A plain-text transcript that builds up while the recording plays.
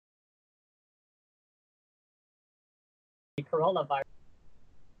coronavirus.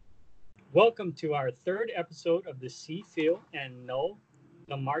 Welcome to our third episode of the See, Feel, and Know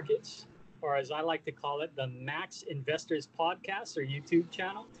the Markets, or as I like to call it, the Max Investors Podcast or YouTube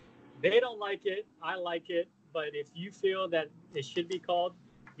channel. They don't like it, I like it, but if you feel that it should be called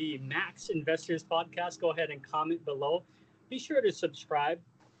the Max Investors Podcast, go ahead and comment below. Be sure to subscribe,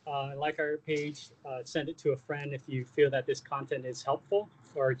 like our page, send it to a friend if you feel that this content is helpful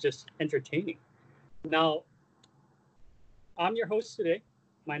or just entertaining. Now, I'm your host today.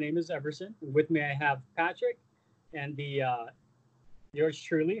 My name is Everson. With me, I have Patrick and the yours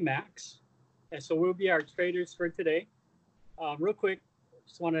truly, Max. And so we'll be our traders for today. Real quick,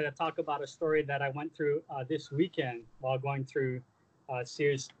 just wanted to talk about a story that I went through this weekend while going through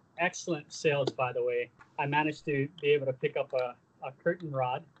Sears. Excellent sales, by the way. I managed to be able to pick up a curtain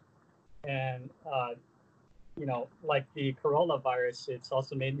rod, and like the coronavirus, it's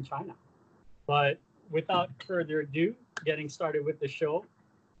also made in China. But without further ado, getting started with the show,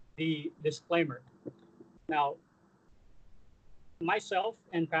 the disclaimer. Now, myself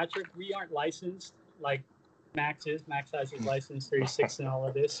and Patrick, we aren't licensed like Max is. Max has his license 36 and all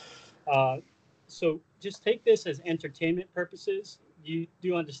of this. So just take this as entertainment purposes. You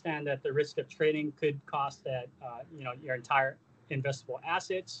do understand that the risk of trading could cost that your entire investable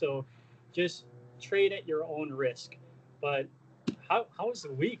assets. So just trade at your own risk. But how was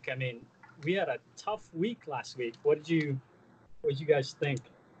the week? I mean, we had a tough week last week. What did you guys think?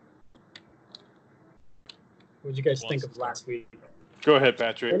 What did you guys think of last week? Go ahead,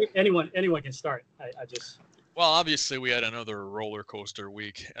 Patrick. Anyone can start. I just. Well, obviously, we had another roller coaster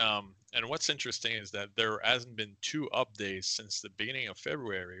week. And what's interesting is that there hasn't been 2 up days since the beginning of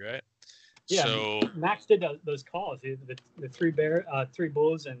February, right? Yeah. So Max did those calls. The three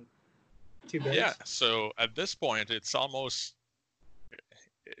bulls and 2 bears. Yeah. So at this point, it's almost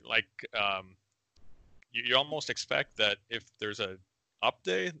like you almost expect that if there's a up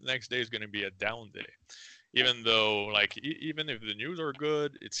day, the next day is going to be a down day. Even though, like, even if the news are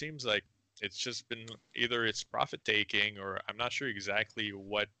good, it seems like it's just been either it's profit taking or I'm not sure exactly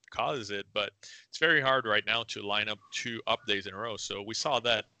what causes it, but it's very hard right now to line up 2 up days in a row. So we saw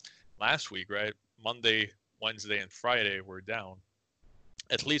that last week, right? Monday, Wednesday, and Friday were down,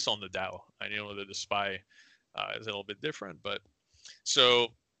 at least on the Dow. I know that the SPY is a little bit different, but so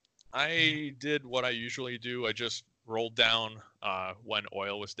I did what I usually do. I just rolled down when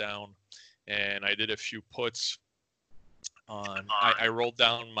oil was down, and I did a few puts on. I rolled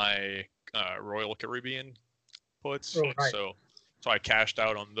down my Royal Caribbean puts, right. so I cashed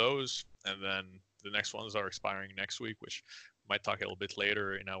out on those, and then the next ones are expiring next week, which we might talk a little bit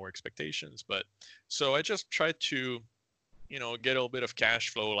later in our expectations. But so I just tried to, get a little bit of cash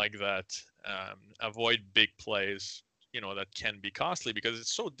flow like that, avoid big plays, that can be costly because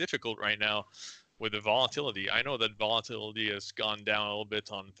it's so difficult right now with the volatility. I know that volatility has gone down a little bit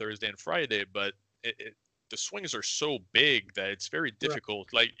on Thursday and Friday, but the swings are so big that it's very difficult.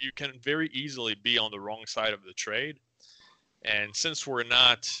 Right. Like, you can very easily be on the wrong side of the trade. And since we're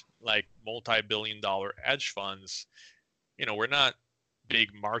not like multi-billion-dollar hedge funds, we're not big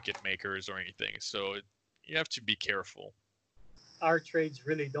market makers or anything. So you have to be careful. Our trades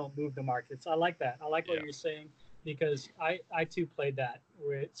really don't move the markets. I like that. I like what you're saying, because I too played that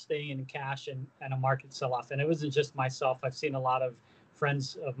with staying in cash and a market sell-off. And it wasn't just myself. I've seen a lot of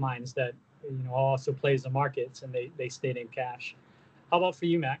friends of mine that also plays the markets, and they stayed in cash. How about for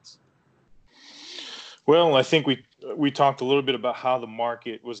you, Max? Well, I think we talked a little bit about how the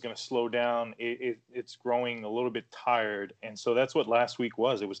market was going to slow down. It's growing a little bit tired, and so that's what last week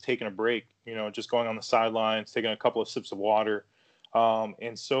was. It was taking a break, just going on the sidelines, taking a couple of sips of water,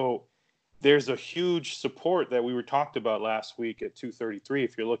 and so there's a huge support that we were talked about last week at 233.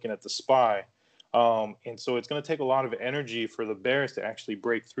 If you're looking at the SPY. And so it's going to take a lot of energy for the bears to actually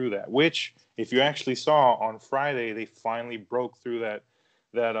break through that, which, if you actually saw on Friday, they finally broke through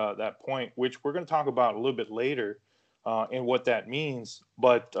that point, which we're going to talk about a little bit later, and what that means.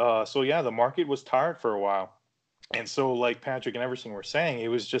 But the market was tired for a while. And so, like Patrick and Everson were saying, it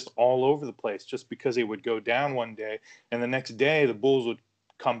was just all over the place, just because it would go down one day and the next day the bulls would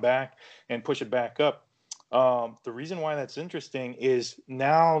come back and push it back up. The reason why that's interesting is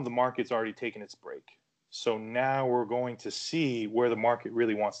now the market's already taken its break. So now we're going to see where the market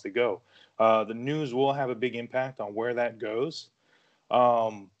really wants to go. The news will have a big impact on where that goes.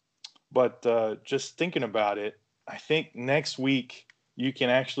 But just thinking about it, I think next week you can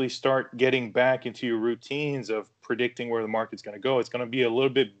actually start getting back into your routines of predicting where the market's going to go. It's going to be a little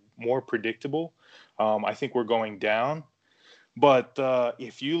bit more predictable. I think we're going down. But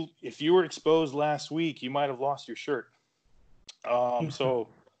if you were exposed last week, you might have lost your shirt. So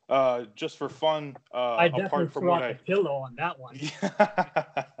just for fun, I definitely apart from threw what out the pillow on that one.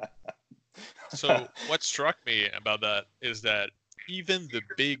 So what struck me about that is that even the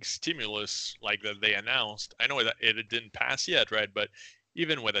big stimulus like that they announced, I know that it didn't pass yet, right? But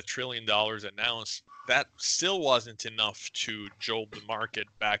even with $1 trillion announced, that still wasn't enough to jolt the market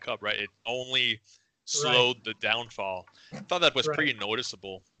back up, right? It only slowed the downfall. I thought that was pretty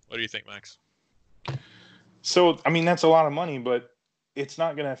noticeable. What do you think, Max? So, I mean, that's a lot of money, but it's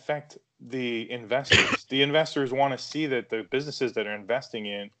not going to affect the investors. The investors want to see that the businesses that are investing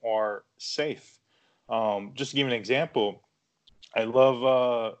in are safe. Just to give an example, I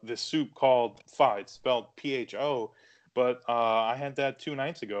love this soup called pho. It's spelled PHO, but I had that 2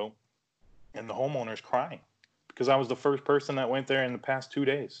 nights ago, and the homeowner's crying because I was the first person that went there in the past 2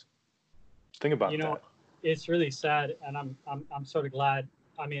 days. Think about that. It's really sad, and I'm sort of glad.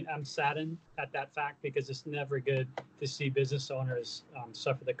 I mean, I'm saddened at that fact because it's never good to see business owners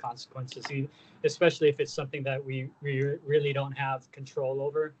suffer the consequences, especially if it's something that we really don't have control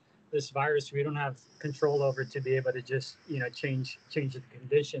over. This virus, we don't have control over to be able to just, change the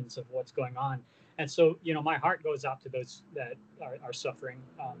conditions of what's going on. And so, my heart goes out to those that are suffering,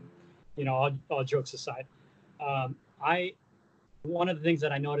 all jokes aside. One of the things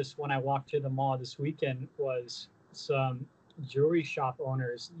that I noticed when I walked to the mall this weekend was some jewelry shop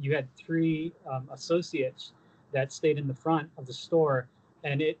owners. You had 3 associates that stayed in the front of the store,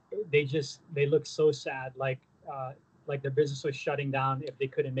 and they looked so sad, like their business was shutting down if they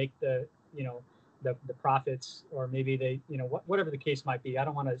couldn't make the profits, or maybe they, whatever the case might be. I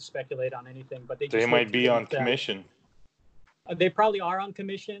don't want to speculate on anything, but they might be on commission. They probably are on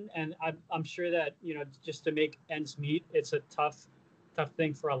commission, and I'm sure that, just to make ends meet, it's a tough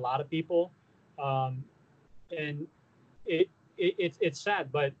thing for a lot of people, and it's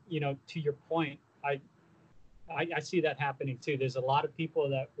sad. But to your point, I see that happening too. There's a lot of people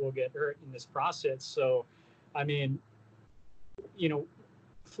that will get hurt in this process. So, I mean,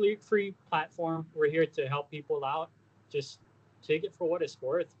 free platform. We're here to help people out. Just take it for what it's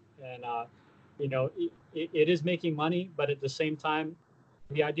worth, and it is making money, but at the same time,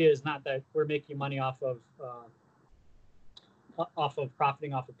 the idea is not that we're making money off of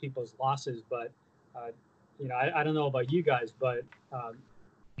profiting off of people's losses. But I don't know about you guys, but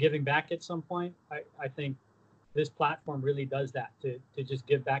giving back at some point, I think this platform really does that, to just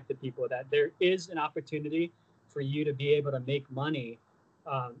give back to people, that there is an opportunity for you to be able to make money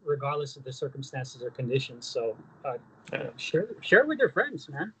regardless of the circumstances or conditions. So share it with your friends,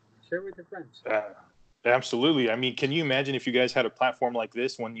 man. Share it with your friends. Absolutely. I mean, can you imagine if you guys had a platform like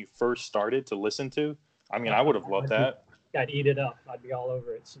this when you first started to listen to? I mean, I would have loved that. I'd eat it up. I'd be all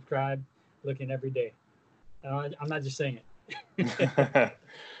over it. Subscribe, looking every day. I'm not just saying it.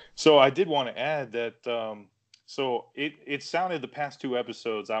 So I did want to add that, so it sounded the past 2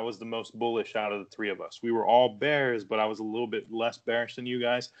 episodes, I was the most bullish out of the 3 of us. We were all bears, but I was a little bit less bearish than you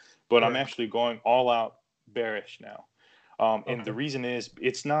guys. But I'm actually going all out bearish now. And the reason is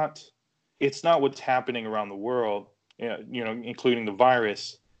it's not what's happening around the world, including the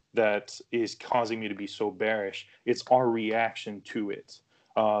virus, that is causing me to be so bearish. It's our reaction to it.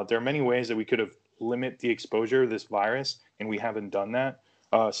 There are many ways that we could have limit the exposure of this virus, and we haven't done that.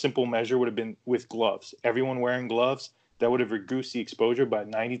 Simple measure would have been with gloves. Everyone wearing gloves, that would have reduced the exposure by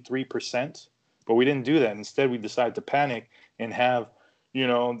 93%. But we didn't do that. Instead, we decided to panic and have,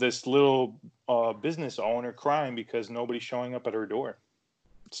 this little business owner crying because nobody's showing up at her door.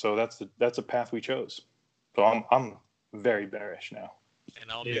 So that's a path we chose. So I'm very bearish now. And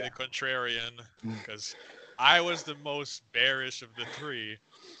I'll be the contrarian, because I was the most bearish of the 3,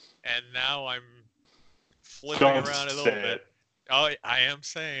 and now I'm flipping around a little bit. Oh, I am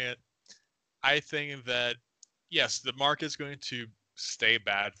saying it. I think that, yes, the market's going to stay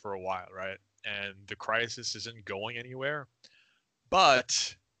bad for a while, right? And the crisis isn't going anywhere.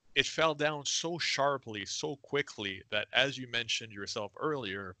 But it fell down so sharply, so quickly, that, as you mentioned yourself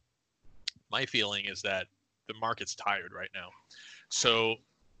earlier, my feeling is that the market's tired right now. So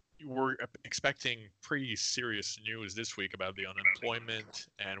we're expecting pretty serious news this week about the unemployment,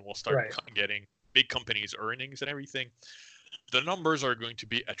 and we'll start getting big companies' earnings and everything. The numbers are going to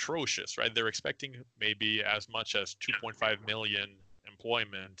be atrocious, right? They're expecting maybe as much as 2.5 million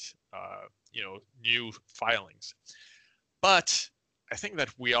employment, new filings. But I think that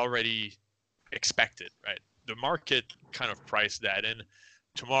we already expected, right? The market kind of priced that in.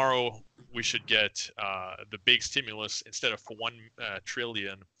 Tomorrow we should get the big stimulus. Instead of 1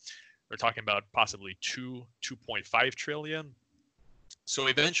 trillion, we're talking about possibly 2.5 trillion. So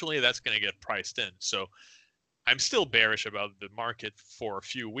eventually that's going to get priced in. So I'm still bearish about the market for a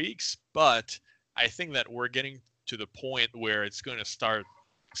few weeks, but I think that we're getting to the point where it's going to start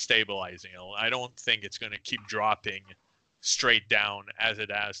stabilizing. I don't think it's going to keep dropping straight down as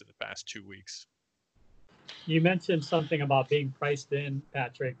it has in the past 2 weeks. You mentioned something about being priced in,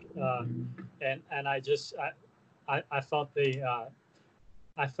 Patrick, and I felt the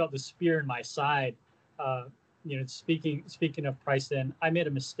spear in my side. Speaking of priced in, I made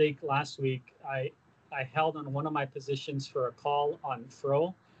a mistake last week. I held on one of my positions for a call on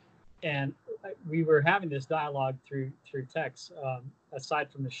Fro, and we were having this dialogue through text.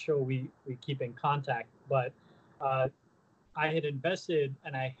 Aside from the show, we keep in contact, but I had invested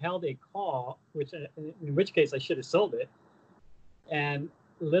and I held a call, in which case I should have sold it. And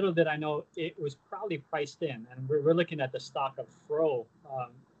little did I know it was probably priced in. And we're looking at the stock of Fro,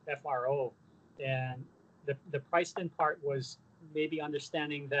 FRO, and the priced in part was maybe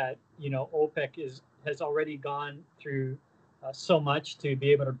understanding that OPEC has already gone through so much to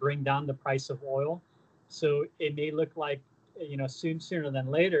be able to bring down the price of oil. So it may look like sooner than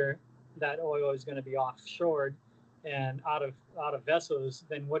later that oil is going to be offshored and out of vessels.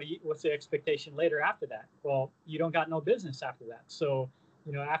 Then what's the expectation later after that? Well, you don't got no business after that. So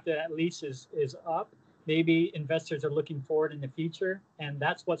after that lease is up, maybe investors are looking forward in the future, and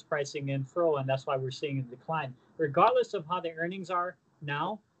that's what's pricing in Fro, and that's why we're seeing a decline, regardless of how the earnings are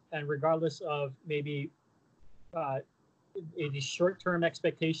now, and regardless of maybe the short-term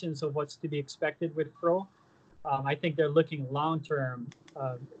expectations of what's to be expected with Fro. I think they're looking long-term,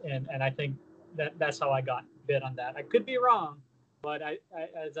 and I think that's how I got bid on that. I could be wrong, but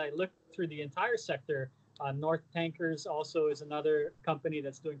as I look through the entire sector, North Tankers also is another company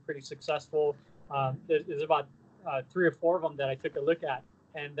that's doing pretty successful. There's about 3 or 4 of them that I took a look at,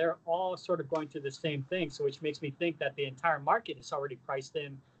 and they're all sort of going through the same thing. So which makes me think that the entire market is already priced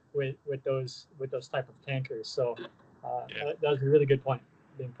in with those type of tankers. So that was a really good point,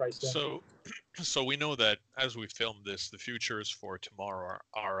 being priced in. So we know that as we filmed this, the futures for tomorrow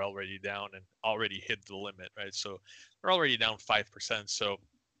are already down and already hit the limit, right? So they're already down 5%. So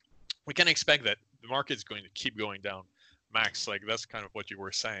we can expect that the market's going to keep going down. Max, like that's kind of what you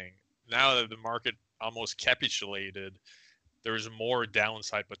were saying. Now that the market almost capitulated, there's more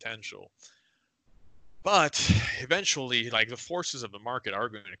downside potential. But eventually, like the forces of the market are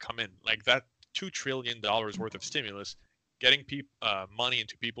going to come in. Like that $2 trillion worth of stimulus, getting money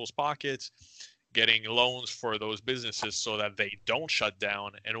into people's pockets, getting loans for those businesses so that they don't shut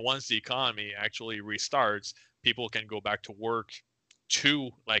down. And once the economy actually restarts, people can go back to work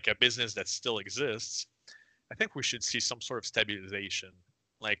to like a business that still exists. I think we should see some sort of stabilization.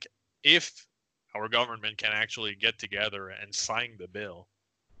 Like if our government can actually get together and sign the bill,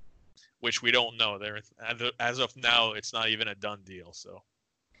 which we don't know. As of now, it's not even a done deal. So.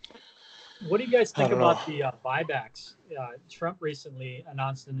 What do you guys think about the buybacks? Trump recently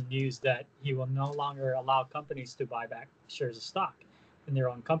announced in the news that he will no longer allow companies to buy back shares of stock in their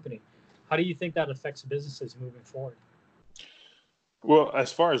own company. How do you think that affects businesses moving forward? Well,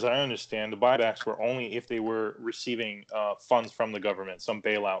 as far as I understand, the buybacks were only if they were receiving funds from the government, some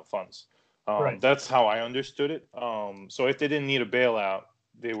bailout funds. Right. That's how I understood it. So if they didn't need a bailout,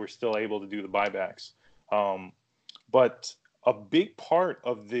 they were still able to do the buybacks. But a big part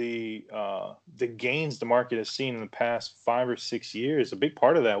of the gains the market has seen in the past 5 or 6 years, a big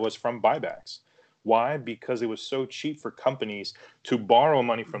part of that was from buybacks. Why? Because it was so cheap for companies to borrow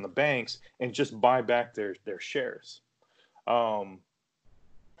money from the banks and just buy back their shares.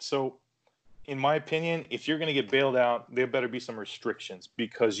 So in my opinion, if you're going to get bailed out, there better be some restrictions,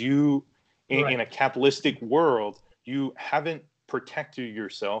 because in a capitalistic world, you haven't protected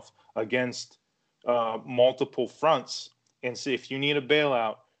yourself against multiple fronts. And so if you need a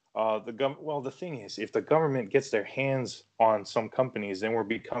bailout, the thing is, if the government gets their hands on some companies, then we're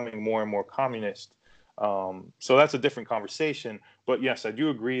becoming more and more communist. So that's a different conversation. But yes, I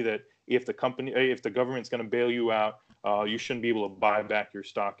do agree that if the government's going to bail you out, you shouldn't be able to buy back your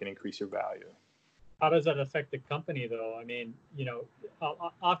stock and increase your value. How does that affect the company, though? I mean,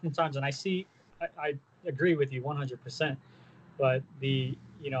 oftentimes, and I agree with you 100%, but does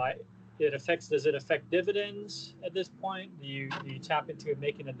it affect dividends at this point? Do you tap into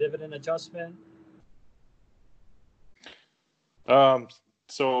making a dividend adjustment?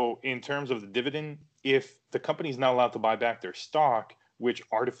 So in terms of the dividend, if the company's not allowed to buy back their stock, which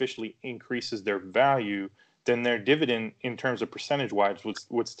artificially increases their value, then their dividend in terms of percentage-wise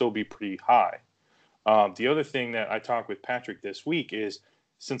would still be pretty high. The other thing that I talked with Patrick this week is,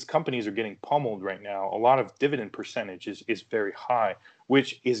 since companies are getting pummeled right now, a lot of dividend percentage is very high,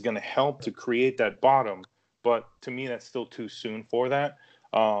 which is going to help to create that bottom. But to me, that's still too soon for that.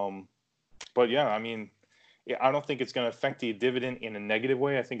 But yeah, I mean, I don't think it's going to affect the dividend in a negative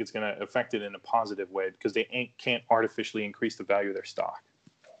way. I think it's going to affect it in a positive way, because they can't artificially increase the value of their stock.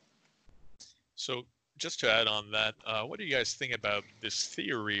 So just to add on that, what do you guys think about this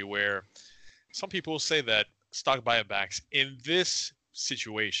theory where some people say that stock buybacks in this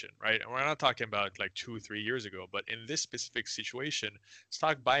situation, right? And we're not talking about like 2 or 3 years ago, but in this specific situation,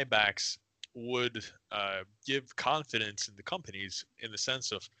 stock buybacks would give confidence in the companies in the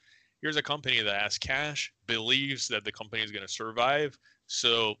sense of here's a company that has cash, believes that the company is going to survive.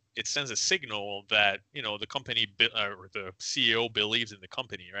 So it sends a signal that, the company or the CEO believes in the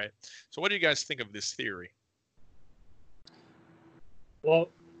company, right? So what do you guys think of this theory? Well,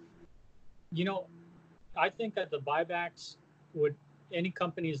 I think that the buybacks would, any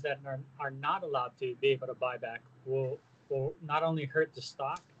companies that are not allowed to be able to buy back will not only hurt the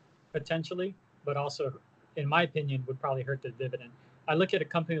stock potentially, but also, in my opinion, would probably hurt the dividend. I look at a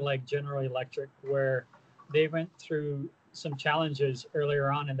company like General Electric, where they went through some challenges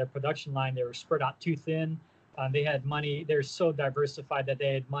earlier on in their production line. They were spread out too thin. They had money. They're so diversified that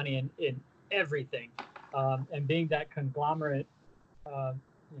they had money in everything. And being that conglomerate,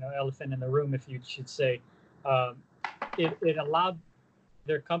 elephant in the room, if you should say, it allowed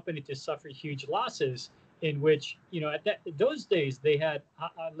their company to suffer huge losses, in which, at those days they had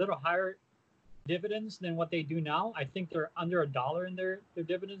a little higher dividends than what they do now. I think they're under $1 in their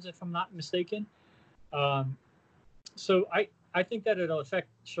dividends, if I'm not mistaken. So I think that it'll affect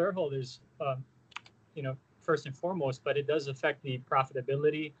shareholders, first and foremost, but it does affect the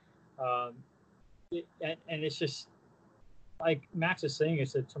profitability. And it's just, like Max is saying,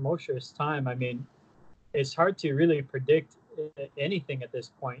 it's a tumultuous time. I mean, it's hard to really predict anything at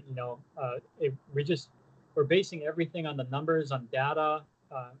this point. We're basing everything on the numbers, on data,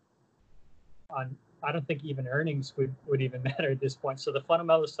 I don't think even earnings would even matter at this point. So the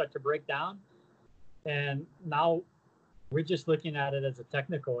fundamentals start to break down, and now we're just looking at it as a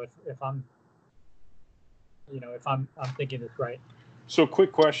technical. If I'm thinking this right. So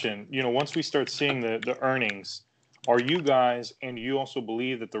quick question, once we start seeing the earnings, are you guys, and you also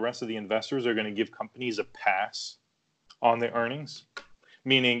believe that the rest of the investors are going to give companies a pass on the earnings?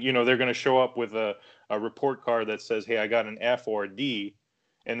 Meaning, they're going to show up with a report card that says, hey, I got an F or a D.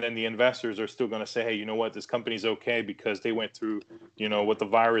 And then the investors are still going to say, hey, you know what, this company's okay because they went through, what the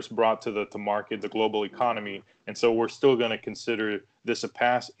virus brought to the market, the global economy. And so we're still going to consider this a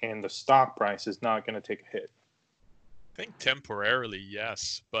pass, and the stock price is not going to take a hit. I think temporarily,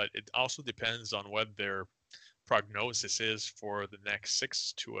 yes, but it also depends on what their prognosis is for the next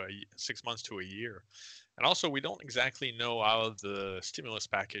 6 months to a year. And also, we don't exactly know how the stimulus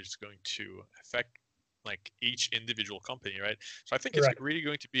package is going to affect like each individual company, right? So I think it's really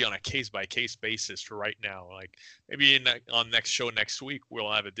going to be on a case-by-case basis for right now. Like maybe on next show next week,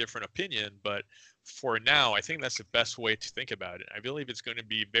 we'll have a different opinion, but for now, I think that's the best way to think about it. I believe it's going to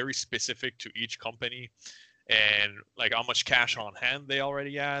be very specific to each company and like how much cash on hand they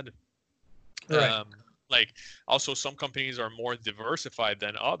already had. Right. Like also some companies are more diversified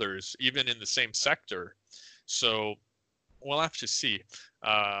than others, even in the same sector. So we'll have to see.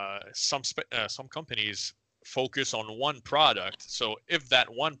 Some companies focus on one product. So if that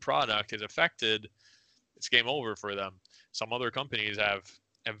one product is affected, it's game over for them. Some other companies have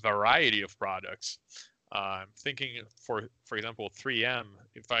a variety of products. I'm thinking, for example, 3M.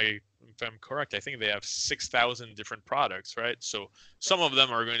 If I'm correct, I think they have 6,000 different products, right? So some of them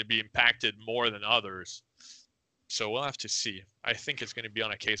are going to be impacted more than others. So we'll have to see. I think it's going to be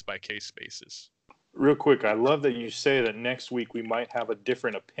on a case-by-case basis. Real quick, I love that you say that next week we might have a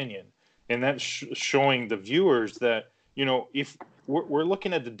different opinion, and that's showing the viewers that, if we're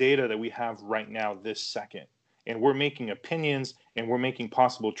looking at the data that we have right now this second, and we're making opinions and we're making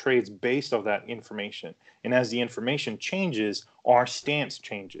possible trades based off that information. And as the information changes, our stance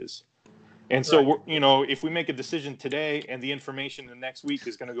changes. And so, if we make a decision today and the information the next week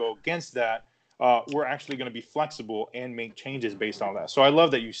is going to go against that, we're actually going to be flexible and make changes based on that. So I love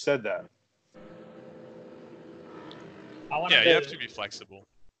that you said that. Yeah, you have to be flexible.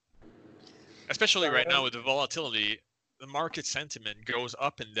 Especially right now with the volatility, the market sentiment goes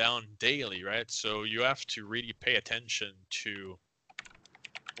up and down daily, right? So you have to really pay attention to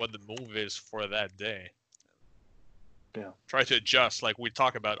what the move is for that day. Yeah. Try to adjust, like we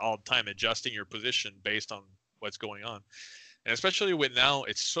talk about all the time, adjusting your position based on what's going on. And especially with now,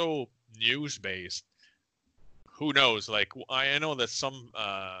 it's so news-based. Who knows? Like, I know that some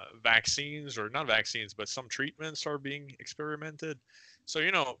vaccines, or not vaccines, but some treatments are being experimented. So,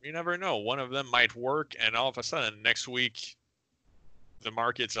 you never know. One of them might work, and all of a sudden, next week, the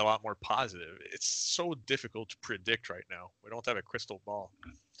market's a lot more positive. It's so difficult to predict right now. We don't have a crystal ball.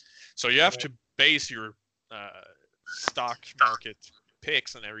 So you have to base your stock market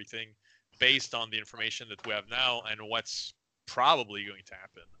picks and everything based on the information that we have now and what's probably going to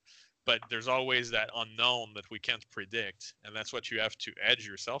happen. but there's always that unknown that we can't predict, and that's what you have to edge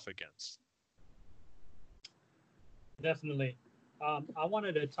yourself against. Definitely. I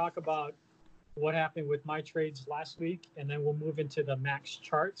wanted to talk about what happened with my trades last week, and then we'll move into the max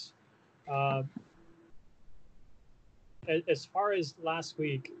charts. As far as last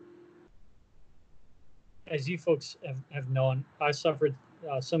week, as you folks have known, I suffered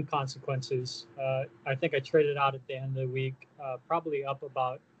some consequences. I think I traded out at the end of the week, probably up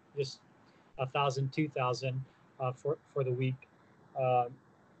about just 1,000, 2,000 for the week.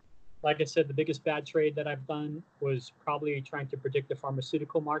 Like I said, the biggest bad trade that I've done was probably trying to predict the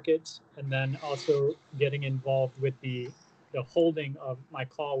pharmaceutical markets, and then also getting involved with the holding of my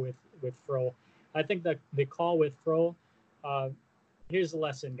call with Fro. I think that the call with Fro, here's the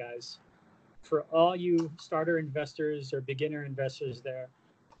lesson, guys. For all you starter investors or beginner investors there,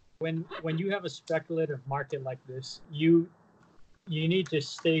 when you have a speculative market like this, you need to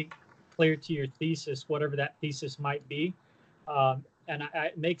stay clear to your thesis, whatever that thesis might be. And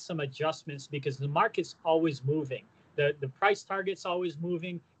I make some adjustments because the market's always moving. The price target's always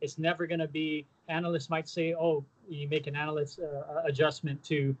moving. It's never going to be, analysts might say, oh, you make an analyst adjustment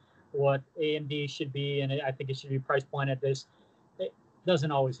to what A and B should be, and I think it should be price point at this. It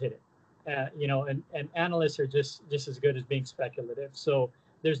doesn't always hit it. And analysts are just as good as being speculative. So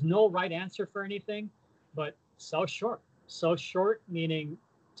there's no right answer for anything, but sell short. Sell short meaning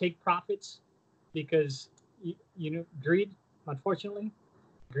take profits, because greed, unfortunately,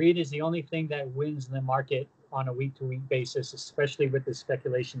 greed is the only thing that wins in the market on a week-to-week basis, especially with the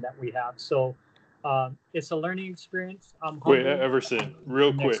speculation that we have. So it's a learning experience. Wait, Everson,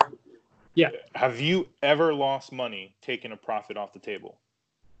 real quick. Yeah. Have you ever lost money taking a profit off the table?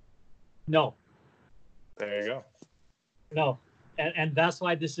 No. There you go. No. And that's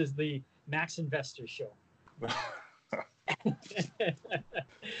why this is the Max Investor Show.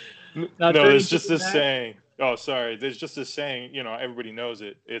 No, there's just this saying. Oh, sorry. There's just this saying, everybody knows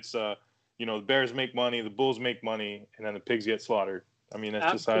it. It's, the bears make money, the bulls make money, and then the pigs get slaughtered. I mean,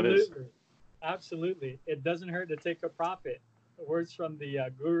 that's just how it is. Absolutely. It doesn't hurt to take a profit. Words from the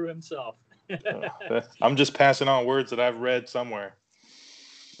guru himself. I'm just passing on words that I've read somewhere.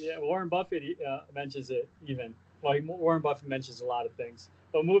 Yeah, Warren Buffett mentions it even. Well, Warren Buffett mentions a lot of things.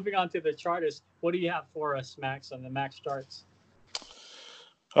 But moving on to the chartist, what do you have for us, Max, on the Max charts?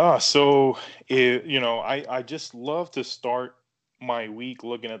 So, I just love to start my week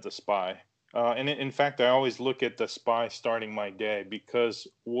looking at the SPY. And in fact, I always look at the SPY starting my day, because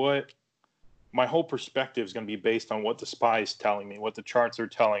my whole perspective is going to be based on what the SPY is telling me, what the charts are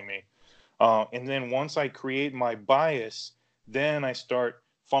telling me. And then once I create my bias, then I start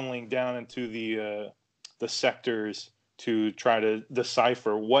funneling down into the sectors to try to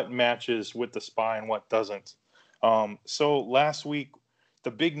decipher what matches with the SPY and what doesn't. So last week, the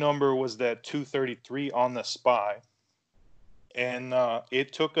big number was that 233 on the SPY, and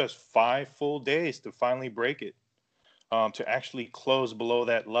it took us 5 full days to finally break it, to actually close below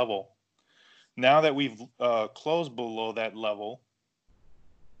that level. Now that we've closed below that level,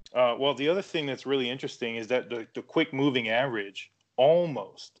 well, the other thing that's really interesting is that the quick moving average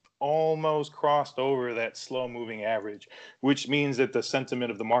almost crossed over that slow moving average, which means that the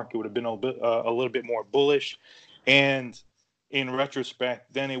sentiment of the market would have been a little bit more bullish. And in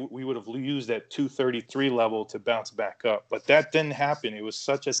retrospect, then we would have used that 233 level to bounce back up. But that didn't happen. It was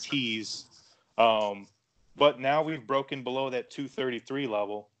such a tease. But now we've broken below that 233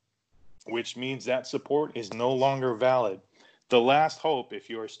 level, which means that support is no longer valid. The last hope, if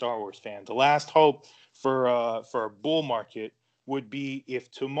you're a Star Wars fan, the last hope for a bull market would be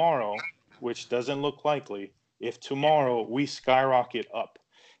if tomorrow, which doesn't look likely, if tomorrow we skyrocket up.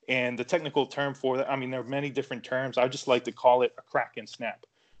 And the technical term for that, I mean, there are many different terms. I just like to call it a crack and snap.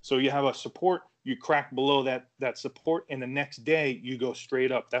 So you have a support, you crack below that support, and the next day you go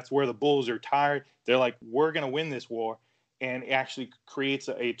straight up. That's where the bulls are tired. They're like, we're going to win this war. And it actually creates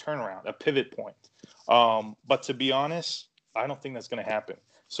a turnaround, a pivot point. But to be honest, I don't think that's going to happen.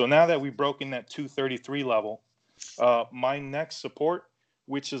 So now that we've broken that 233 level, my next support,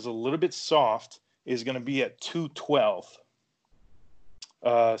 which is a little bit soft, is going to be at 212.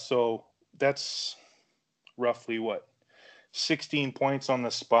 So that's roughly 16 points on the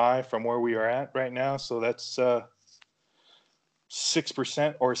SPY from where we are at right now. So that's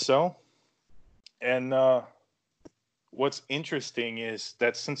 6% or so. And what's interesting is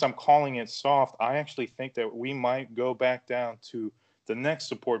that since I'm calling it soft, I actually think that we might go back down to the next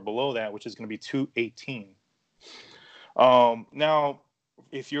support below that, which is going to be 218. Now,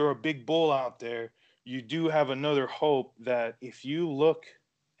 if you're a big bull out there, you do have another hope that if you look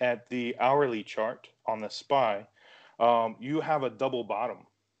at the hourly chart on the SPY, you have a double bottom.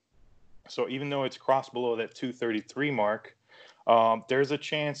 So even though it's crossed below that 233 mark, there's a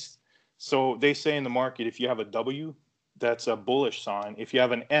chance. So they say in the market, if you have a W, that's a bullish sign. If you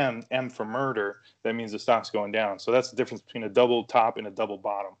have an M for murder, that means the stock's going down. So that's the difference between a double top and a double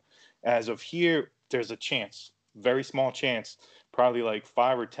bottom. As of here, there's a chance, very small chance, probably like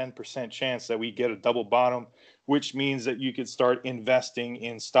 5 or 10% chance that we get a double bottom, which means that you could start investing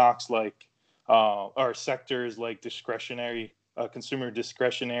in stocks like or sectors like discretionary, consumer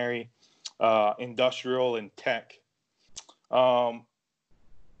discretionary, industrial, and tech. Um,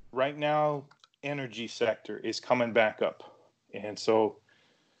 right now, energy sector is coming back up. And so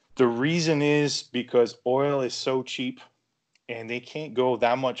the reason is because oil is so cheap and they can't go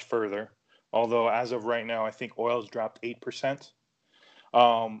that much further. Although as of right now, I think oil's dropped 8%.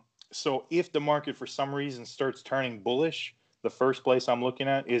 So if the market for some reason starts turning bullish, the first place I'm looking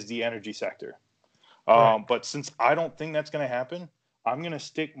at is the energy sector. Right. But since I don't think that's going to happen, I'm going to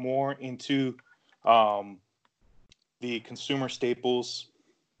stick more into the consumer staples,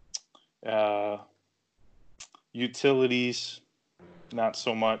 utilities, not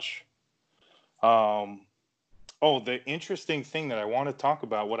so much. The interesting thing that I want to talk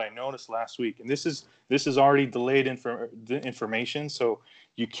about, what I noticed last week, and this is already delayed information, so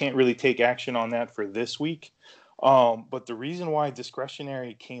you can't really take action on that for this week. But the reason why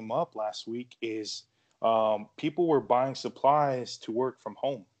discretionary came up last week is people were buying supplies to work from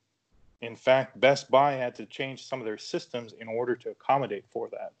home. In fact, Best Buy had to change some of their systems in order to accommodate for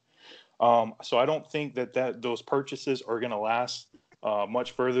that. So I don't think that those purchases are going to last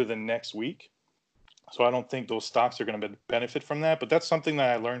much further than next week. So I don't think those stocks are going to benefit from that. But that's something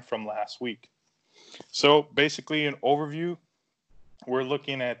that I learned from last week. So basically, an overview, we're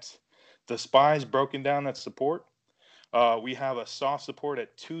looking at the SPYs broken down at support. We have a soft support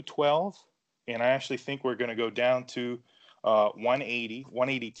at 212. And I actually think we're going to go down to 180,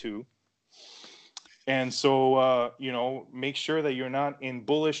 182. And so, make sure that you're not in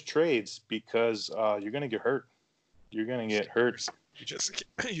bullish trades because you're going to get hurt. You're going to get hurt. You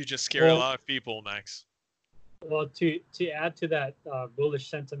just scared a lot of people, Max. Well, to add to that bullish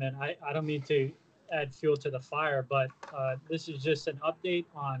sentiment, I don't mean to add fuel to the fire, but this is just an update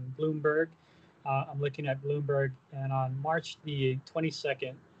on Bloomberg. I'm looking at Bloomberg, and on March the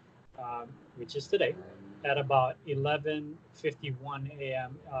 22nd, which is today, at about 11:51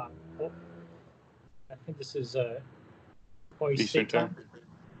 a.m. I think this is Eastern time.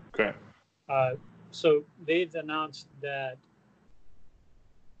 Okay. So they've announced that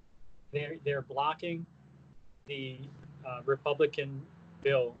they're blocking the Republican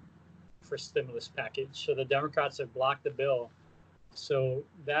bill for stimulus package. So the Democrats have blocked the bill. So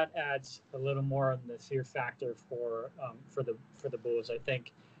that adds a little more on the fear factor for the bulls. I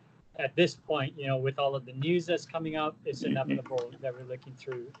think at this point, with all of the news that's coming up, it's inevitable that we're looking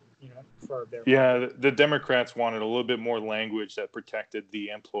through, for a bear market. Yeah, the Democrats wanted a little bit more language that protected the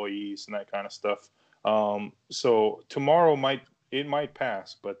employees and that kind of stuff. So tomorrow might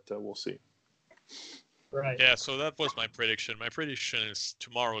pass, but we'll see. Right. Yeah, so that was my prediction. My prediction is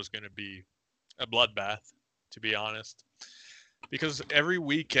tomorrow is going to be a bloodbath, to be honest. Because every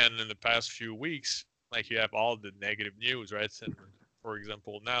weekend in the past few weeks, like you have all the negative news, right? And for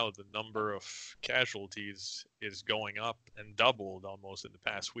example, now the number of casualties is going up and doubled almost in the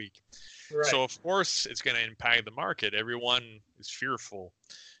past week. Right. So of course it's going to impact the market. Everyone is fearful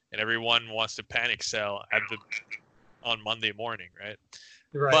and everyone wants to panic sell on Monday morning, right?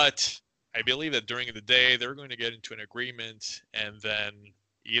 Right. But I believe that during the day they're going to get into an agreement, and then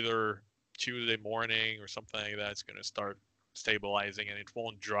either Tuesday morning or something like that, it's going to start stabilizing and it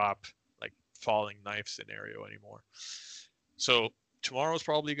won't drop like falling knife scenario anymore. So tomorrow's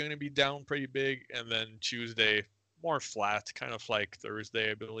probably going to be down pretty big, and then Tuesday more flat, kind of like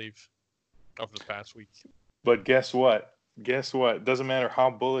Thursday, I believe, of the past week. But guess what? Doesn't matter how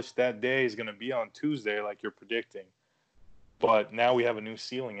bullish that day is going to be on Tuesday, like you're predicting. But now we have a new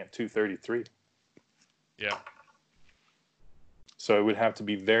ceiling at 233. Yeah. So it would have to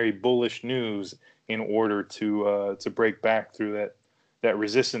be very bullish news in order to break back through that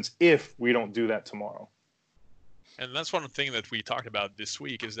resistance if we don't do that tomorrow. And that's one thing that we talked about this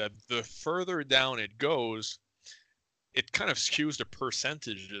week, is that the further down it goes, it kind of skews the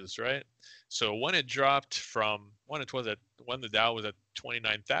percentages, right? So when it dropped from when the Dow was at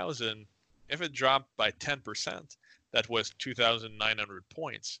 29,000, if it dropped by 10%, that was 2,900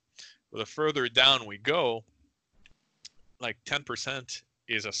 points. Well, the further down we go, like 10%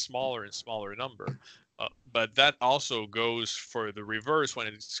 is a smaller and smaller number. But that also goes for the reverse. When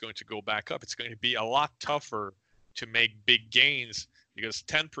it's going to go back up, it's going to be a lot tougher to make big gains, because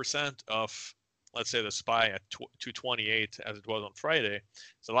 10% of let's say the SPY at 228 as it was on Friday,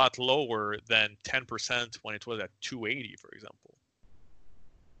 it's a lot lower than 10% when it was at 280, for example.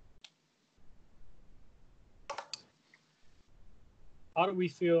 How do we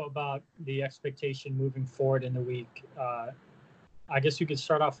feel about the expectation moving forward in the week? I guess you could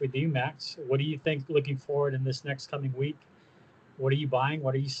start off with you, Max. What do you think looking forward in this next coming week? What are you buying?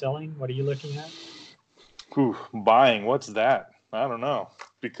 What are you selling? What are you looking at? Ooh, buying, what's that? I don't know.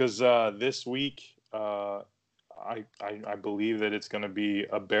 Because this week, I believe that it's going to be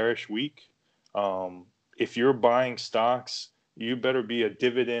a bearish week. If you're buying stocks, you better be a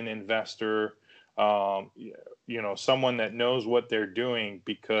dividend investor, someone that knows what they're doing,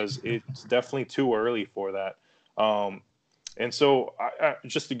 because it's definitely too early for that. And so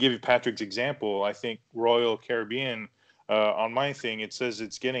just to give you Patrick's example, I think Royal Caribbean, on my thing, it says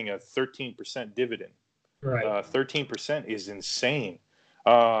it's getting a 13% dividend. Right. 13% is insane.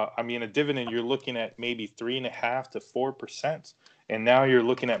 I mean, a dividend, you're looking at maybe 3.5% to 4%. And now you're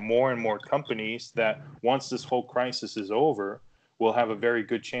looking at more and more companies that once this whole crisis is over, will have a very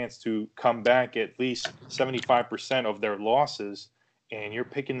good chance to come back at least 75% of their losses. And you're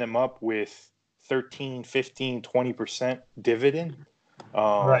picking them up with 13, 15, 20% dividend.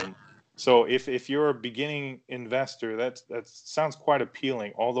 Right. So if you're a beginning investor, that sounds quite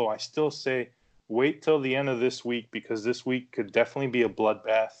appealing. Although I still say wait till the end of this week, because this week could definitely be a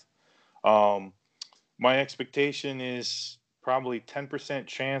bloodbath. My expectation is probably 10%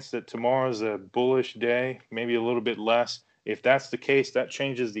 chance that tomorrow's a bullish day, maybe a little bit less. If that's the case, that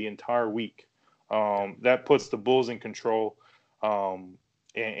changes the entire week. That puts the bulls in control, and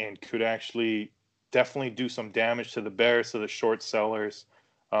could actually definitely do some damage to the bears, to the short sellers.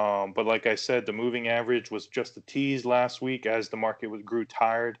 But like I said, the moving average was just a tease last week as the market grew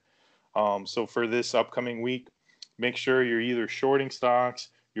tired. So for this upcoming week, make sure you're either shorting stocks,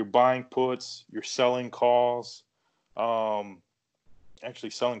 you're buying puts, you're selling calls.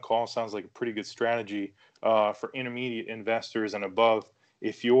 Actually, selling calls sounds like a pretty good strategy for intermediate investors and above.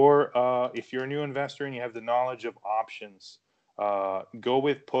 If you're a new investor and you have the knowledge of options, go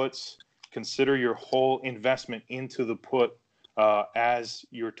with puts. Consider your whole investment into the put as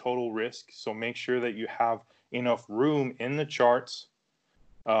your total risk. So make sure that you have enough room in the charts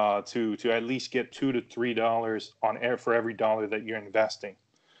to at least get $2 to $3 on air for every dollar that you're investing.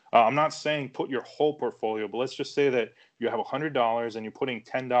 I'm not saying put your whole portfolio, but let's just say that you have $100 and you're putting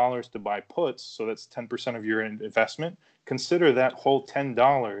 $10 to buy puts, so that's 10% of your investment. Consider that whole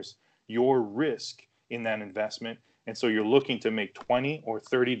 $10 your risk in that investment, and so you're looking to make $20 or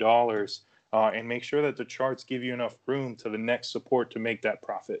 $30, and make sure that the charts give you enough room to the next support to make that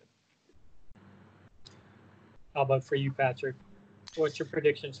profit. How about for you, Patrick? What's your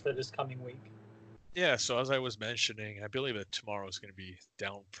predictions for this coming week? Yeah, so as I was mentioning, I believe that tomorrow is going to be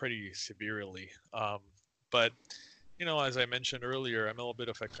down pretty severely. But, as I mentioned earlier, I'm a little bit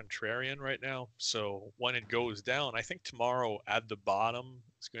of a contrarian right now. So when it goes down, I think tomorrow at the bottom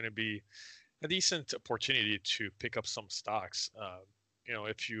is going to be a decent opportunity to pick up some stocks.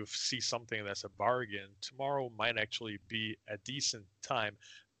 If you see something that's a bargain, tomorrow might actually be a decent time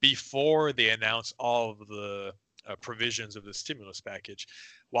before they announce all of the provisions of the stimulus package,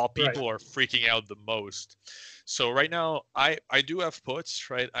 while people are freaking out the most. So right now, I do have puts,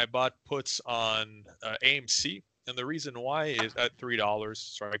 right? I bought puts on AMC, and the reason why is at $3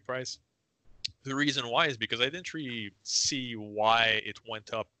 strike price. The reason why is because I didn't really see why it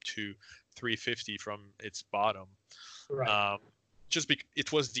went up to 350 from its bottom. Right. Just because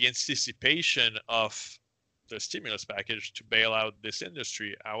it was the anticipation of the stimulus package to bail out this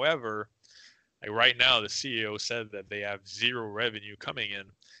industry. However, like right now, the CEO said that they have zero revenue coming in.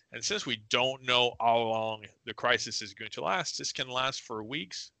 And since we don't know how long the crisis is going to last, this can last for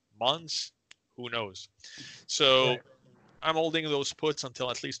weeks, months, who knows? So I'm holding those puts until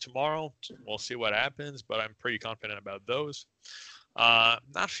at least tomorrow. We'll see what happens, but I'm pretty confident about those.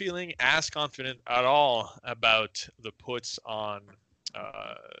 Not feeling as confident at all about the puts on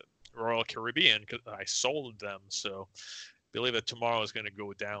Royal Caribbean because I sold them. So I believe that tomorrow is going to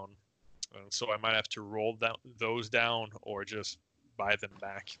go down. So I might have to roll those down or just buy them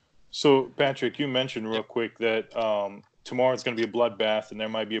back. So, Patrick, you mentioned real quick that tomorrow is going to be a bloodbath, and there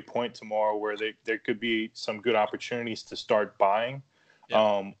might be a point tomorrow where there could be some good opportunities to start buying.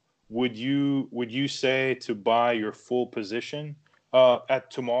 Yeah. Would you say to buy your full position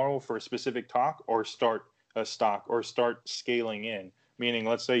at tomorrow for a specific stock, or start scaling in? Meaning,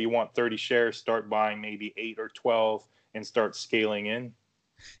 let's say you want 30 shares, start buying maybe 8 or 12 and start scaling in.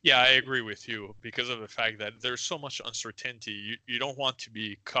 Yeah, I agree with you because of the fact that there's so much uncertainty. You don't want to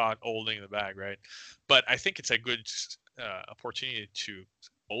be caught holding the bag, right? But I think it's a good opportunity to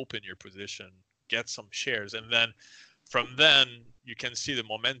open your position get some shares, and then from then you can see the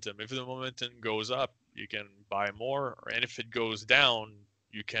momentum. If the momentum goes up, you can buy more, and if it goes down,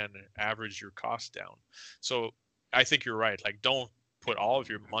 you can average your cost down. So I think you're right. Like, don't put all of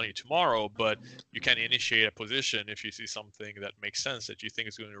your money tomorrow, but you can initiate a position if you see something that makes sense that you think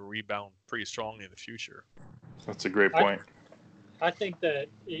is going to rebound pretty strongly in the future. That's a great point. I think that,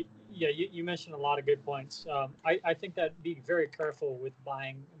 you mentioned a lot of good points. I think that being very careful with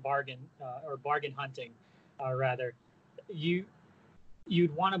buying bargain or bargain hunting, rather, you'd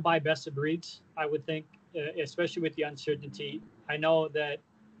want to buy best of breeds, I would think, especially with the uncertainty. I know that,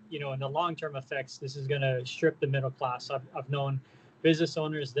 in the long-term effects, this is going to strip the middle class. I've known business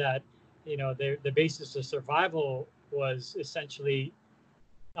owners that, the basis of survival was essentially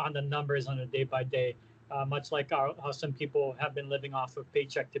on the numbers on a day-by-day, much like how some people have been living off of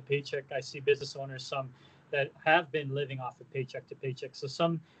paycheck to paycheck. I see business owners, some that have been living off of paycheck to paycheck. So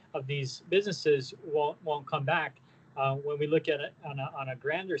some of these businesses won't come back. When we look at it on a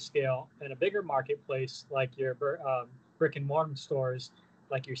grander scale and a bigger marketplace, like your brick and mortar stores,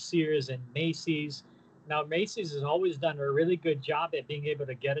 like your Sears and Macy's. Now, Macy's has always done a really good job at being able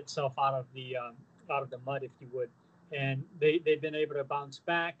to get itself out of the mud, if you would, and they've been able to bounce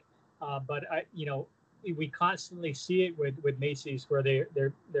back. But we constantly see it with Macy's, where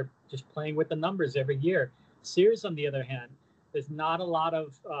they're just playing with the numbers every year. Sears, on the other hand, there's not a lot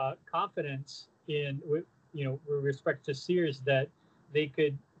of confidence in with respect to Sears that they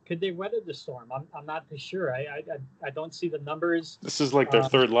could they weather the storm. I'm not too sure. I don't see the numbers. This is like their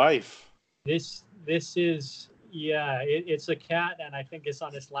third life. This is it's a cat, and I think it's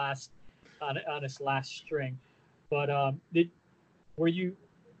on its last string. But were you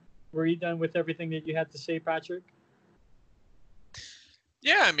done with everything that you had to say, Patrick?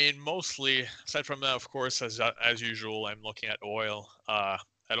 Yeah, I mean, mostly. Aside from that, of course, as usual, I'm looking at oil. I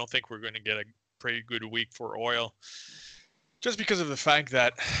don't think we're going to get a pretty good week for oil, just because of the fact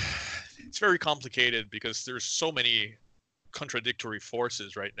that it's very complicated, because there's so many contradictory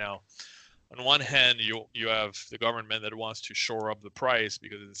forces right now. On one hand, you have the government that wants to shore up the price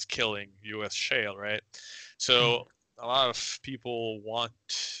because it's killing U.S. shale, right? So a lot of people want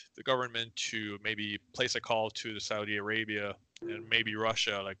the government to maybe place a call to the Saudi Arabia and maybe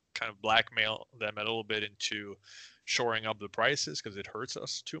Russia, like kind of blackmail them a little bit into shoring up the prices because it hurts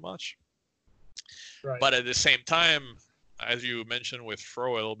us too much. Right. But at the same time, as you mentioned with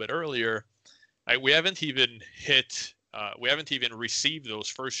Fro a little bit earlier, we haven't even received those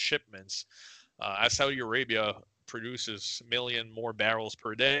first shipments. As Saudi Arabia produces 1 million more barrels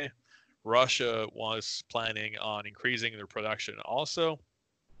per day, Russia was planning on increasing their production also,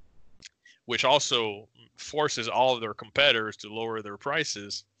 which also forces all of their competitors to lower their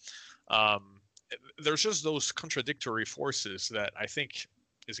prices. There's just those contradictory forces that I think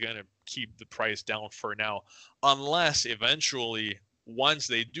is going to keep the price down for now, unless eventually, once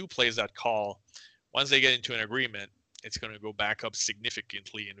they do place that call, once they get into an agreement, it's going to go back up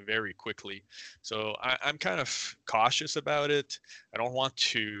significantly and very quickly. So I'm kind of cautious about it. I don't want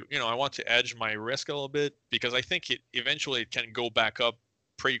to, I want to edge my risk a little bit, because I think eventually it can go back up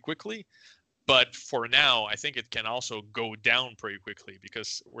pretty quickly. But for now, I think it can also go down pretty quickly,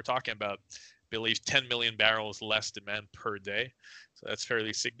 because we're talking about, I believe, 10 million barrels less demand per day. So that's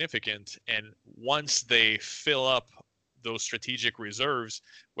fairly significant. And once they fill up those strategic reserves,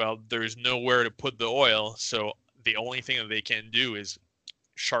 well, there's nowhere to put the oil. So the only thing that they can do is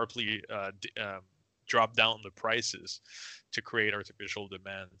sharply drop down the prices to create artificial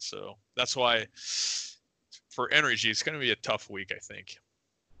demand. So that's why for energy, it's going to be a tough week, I think.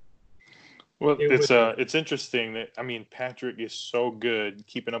 Well, it's interesting that, I mean, Patrick is so good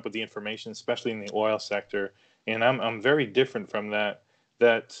keeping up with the information, especially in the oil sector, and I'm very different from that.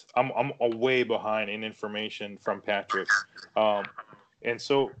 That I'm way behind in information from Patrick, and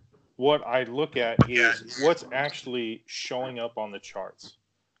so what I look at is what's actually showing up on the charts,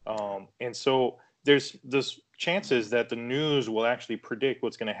 and so there's chances that the news will actually predict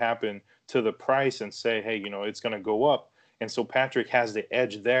what's going to happen to the price and say, hey, it's going to go up, and so Patrick has the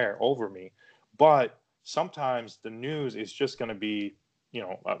edge there over me. But sometimes the news is just going to be,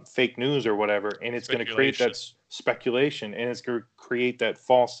 fake news or whatever, and it's going to create that speculation, and it's going to create that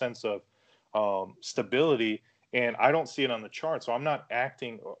false sense of stability. And I don't see it on the chart, so I'm not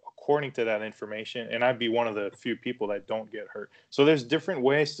acting according to that information, and I'd be one of the few people that don't get hurt. So there's different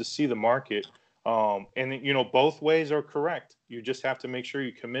ways to see the market, and both ways are correct. You just have to make sure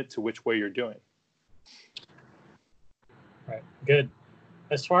you commit to which way you're doing. Right. Good.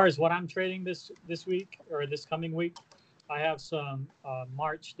 As far as what I'm trading this week or this coming week, I have some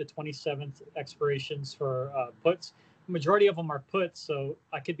March the 27th expirations for puts. majority of them are puts, so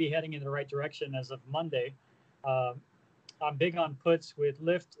I could be heading in the right direction as of Monday. I'm big on puts with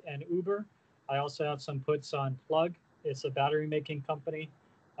Lyft and Uber. I also have some puts on Plug. It's a battery making company.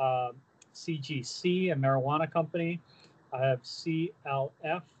 CGC, a marijuana company. I have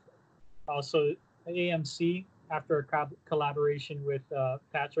CLF, also AMC. After a collaboration with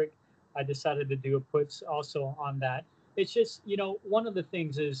Patrick, I decided to do a puts also on that. It's just, one of the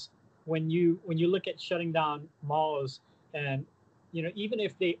things is when you look at shutting down malls, and even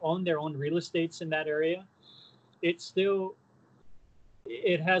if they own their own real estates in that area, it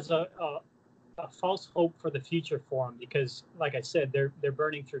has a false hope for the future for them, because like I said, they're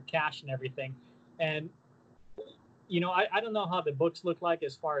burning through cash and everything. And I don't know how the books look like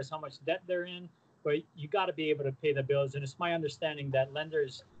as far as how much debt they're in, but you got to be able to pay the bills. And it's my understanding that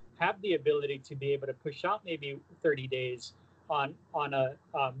lenders have the ability to be able to push out maybe 30 days on a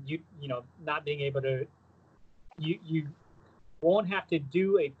not being able to, you won't have to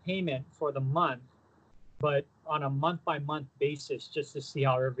do a payment for the month, but on a month by month basis, just to see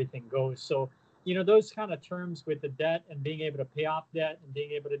how everything goes. So those kind of terms with the debt and being able to pay off debt and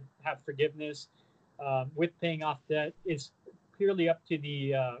being able to have forgiveness with paying off debt is purely up to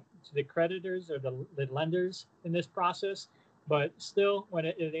the creditors or the lenders in this process. But still,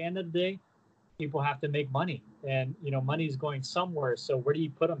 at the end of the day, people have to make money, and money is going somewhere. So where do you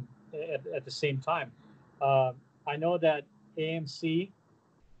put them at the same time? I know that AMC,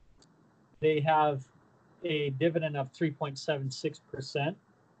 they have a dividend of 3.76%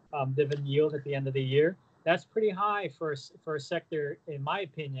 dividend yield at the end of the year. That's pretty high for a sector, in my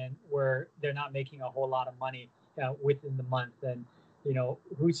opinion, where they're not making a whole lot of money within the month. And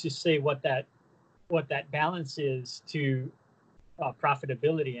who's to say what that balance is to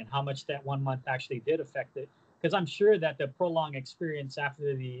profitability, and how much that 1 month actually did affect it? Because I'm sure that the prolonged experience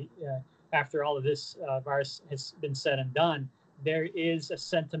after all of this virus has been said and done, there is a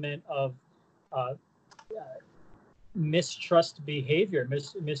sentiment of mistrust behavior,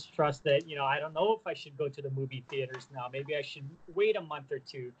 mistrust that, I don't know if I should go to the movie theaters now. Maybe I should wait a month or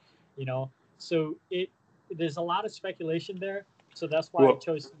two, So there's a lot of speculation there. So that's why I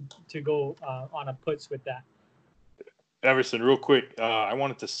chose to go on a puts with that. Everson, real quick, I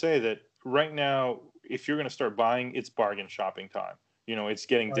wanted to say that right now, if you're going to start buying, it's bargain shopping time. It's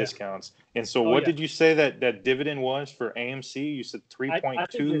getting discounts. Yeah. And so what did you say that dividend was for AMC? You said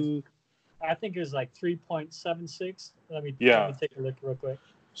 3.2. I think it was like 3.76. Let me take a look real quick.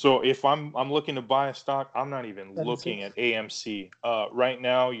 So if I'm looking to buy a stock, I'm not even looking at AMC. Right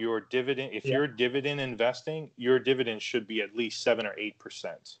now, your dividend, if you're dividend investing, your dividend should be at least 7 or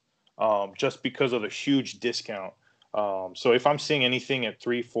 8%, just because of the huge discount. So if I'm seeing anything at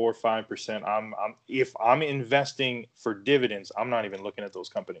 3, 4, 5%, if I'm investing for dividends, I'm not even looking at those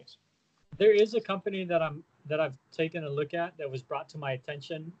companies. There is a company that I've taken a look at that was brought to my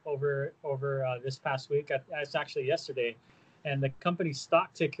attention over this past week. It's actually yesterday, and the company's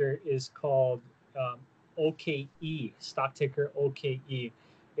stock ticker is called OKE. Stock ticker OKE.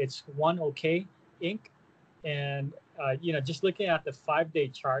 It's OneOK Inc. And just looking at the 5-day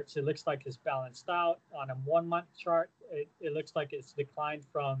charts, it looks like it's balanced out. On a 1 month chart, it looks like it's declined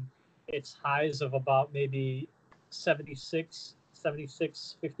from its highs of about maybe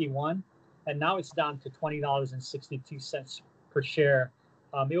 76.51. And now it's down to $20.62 per share.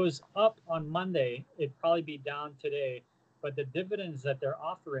 It was up on Monday. It'd probably be down today. But the dividends that they're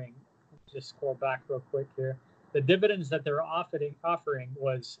offering, just scroll back real quick here. The dividends that they're offering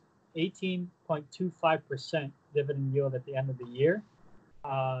was 18.25% dividend yield at the end of the year.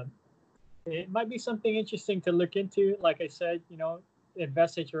 It might be something interesting to look into. Like I said,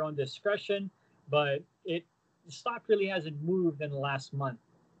 invest at your own discretion. But the stock really hasn't moved in the last month.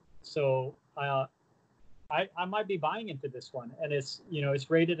 So I might be buying into this one, and it's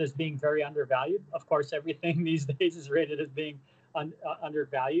rated as being very undervalued. Of course, everything these days is rated as being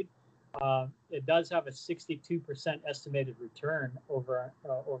undervalued. It does have a 62% estimated return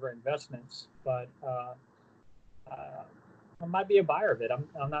over investments, but I might be a buyer of it.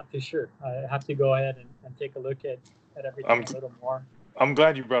 I'm not too sure. I have to go ahead and take a look at everything a little more. I'm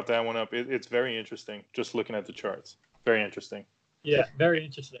glad you brought that one up. It's very interesting, just looking at the charts. Very interesting. Yeah, very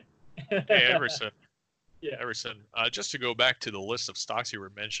interesting. Hey, Everson. Yeah, Everson. Just to go back to the list of stocks you were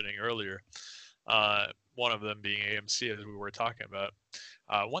mentioning earlier, one of them being AMC, as we were talking about.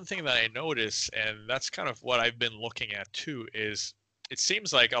 One thing that I noticed, and that's kind of what I've been looking at too, is it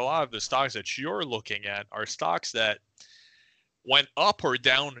seems like a lot of the stocks that you're looking at are stocks that went up or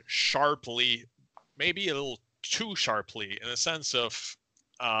down sharply, maybe a little too sharply, in the sense of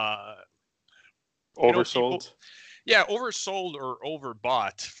oversold. Oversold or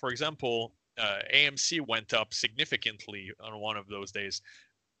overbought. For example, AMC went up significantly on one of those days.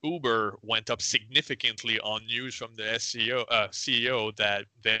 Uber went up significantly on news from the CEO that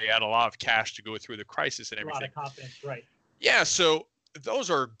they had a lot of cash to go through the crisis and everything. A lot of confidence, right? Yeah, so those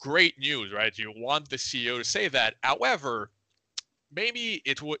are great news, right? You want the CEO to say that. However, maybe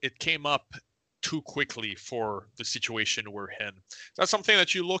it came up too quickly for the situation we're in. Is that something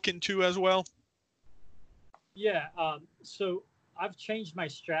that you look into as well? Yeah. So I've changed my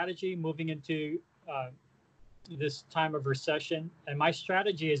strategy moving into this time of recession, and my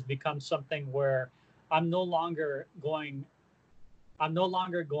strategy has become something where I'm no longer going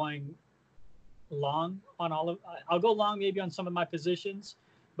long on all of. I'll go long maybe on some of my positions,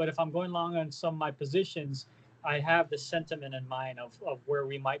 but if I'm going long on some of my positions, I have the sentiment in mind of where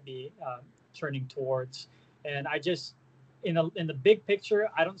we might be turning towards, and I just in the big picture,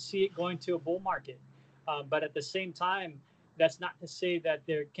 I don't see it going to a bull market, but at the same time, that's not to say that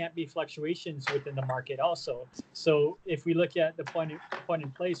there can't be fluctuations within the market also. So if we look at the point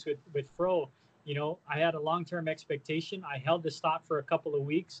in place with Fro, you know, I had a long-term expectation. I held the stock for a couple of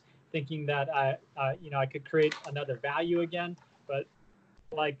weeks, thinking that I could create another value again. But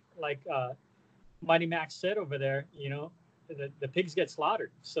like Mighty Max said over there, you know, the pigs get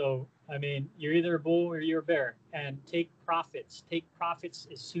slaughtered. So I mean, you're either a bull or you're a bear, and take profits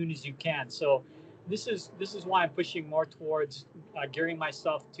as soon as you can. So this is why I'm pushing more towards gearing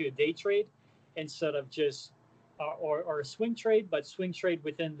myself to a day trade instead of just or a swing trade, but swing trade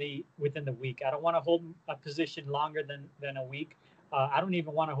within the week. I don't want to hold a position longer than a week. I don't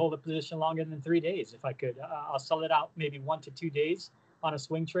even want to hold a position longer than 3 days. If I could, I'll sell it out maybe 1 to 2 days on a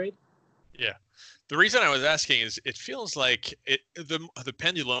swing trade. Yeah, the reason I was asking is it feels like the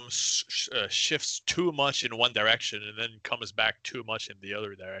pendulum shifts too much in one direction and then comes back too much in the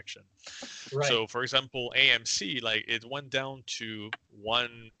other direction. Right. So, for example, AMC, like it went down to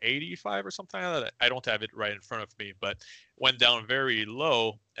 185 or something like that. I don't have it right in front of me, but went down very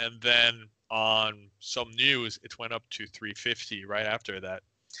low, and then on some news, it went up to 350 right after that.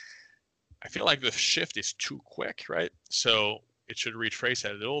 I feel like the shift is too quick, right? So it should retrace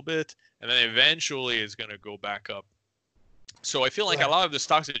a little bit, and then eventually it's going to go back up. So I feel like a lot of the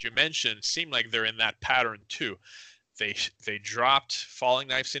stocks that you mentioned seem like they're in that pattern too. They dropped falling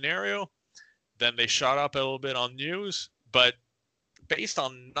knife scenario, then they shot up a little bit on news, but based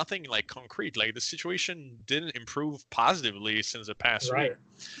on nothing like concrete. Like the situation didn't improve positively since the past week.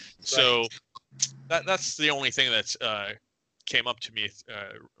 So that's the only thing that's came up to me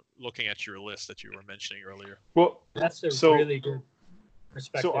looking at your list that you were mentioning earlier. Well, that's really good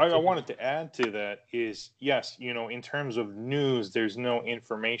perspective. So I wanted to add to that is, yes, you know, in terms of news, there's no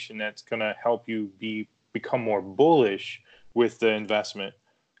information that's going to help you become more bullish with the investment,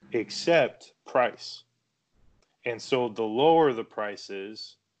 except price. And so the lower the price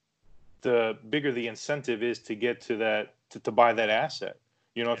is, the bigger the incentive is to get to that, to buy that asset.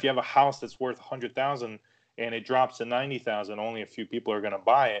 You know, if you have a house that's worth $100,000 and it drops to $90,000, only a few people are going to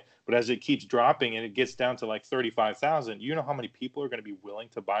buy it. But as it keeps dropping and it gets down to like $35,000, you know how many people are going to be willing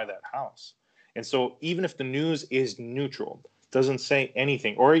to buy that house. And so even if the news is neutral, doesn't say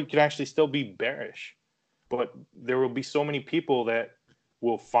anything, or it could actually still be bearish, but there will be so many people that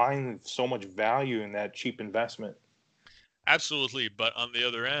will find so much value in that cheap investment. Absolutely. But on the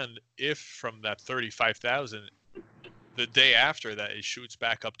other end, if from that 35,000, the day after that it shoots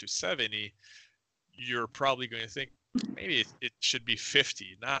back up to 70, you're probably going to think maybe it should be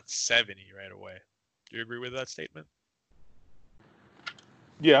 50, not 70 right away. Do you agree with that statement?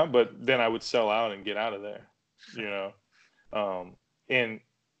 Yeah, but then I would sell out and get out of there, you know. And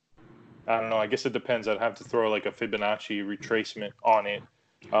I don't know, I guess it depends. I'd have to throw like a Fibonacci retracement on it.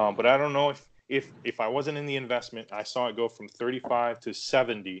 But I don't know if I wasn't in the investment, I saw it go from 35 to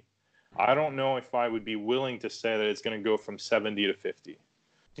 70. I don't know if I would be willing to say that it's going to go from 70 to 50.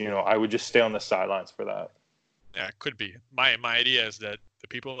 You know, I would just stay on the sidelines for that. Yeah, it could be. My idea is that the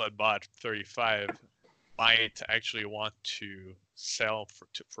people that bought 35 might actually want to sell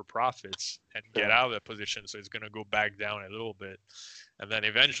for profits and get out of that position. So it's going to go back down a little bit. And then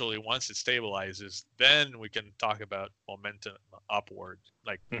eventually, once it stabilizes, then we can talk about momentum upward,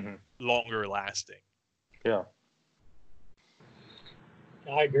 like longer lasting. Yeah.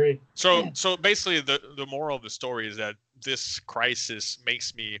 I agree. So basically, the moral of the story is that this crisis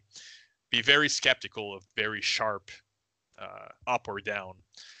makes me be very skeptical of very sharp up or down,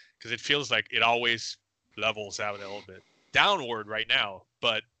 because it feels like it always levels out a little bit downward right now,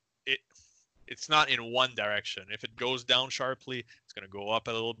 but it's not in one direction. If it goes down sharply, it's going to go up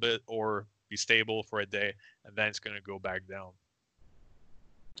a little bit or be stable for a day, and then it's going to go back down.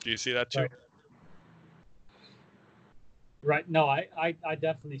 Do you see that too? Right. Right. No, I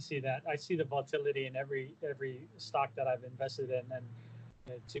definitely see that. I see the volatility in every stock that I've invested in,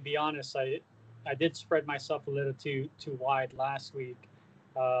 and to be honest, I did spread myself a little too wide last week.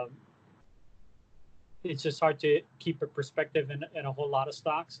 Um, it's just hard to keep a perspective in a whole lot of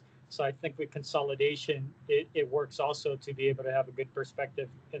stocks. So I think with consolidation, it works also to be able to have a good perspective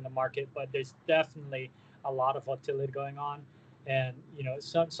in the market. But there's definitely a lot of volatility going on, and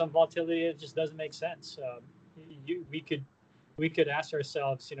some volatility, it just doesn't make sense. You, we could ask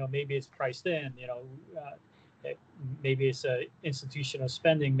ourselves, maybe it's priced in, maybe it's institutional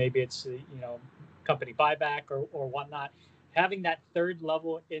spending, maybe it's company buyback or whatnot. Having that third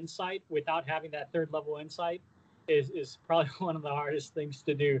level insight without having that third level insight is probably one of the hardest things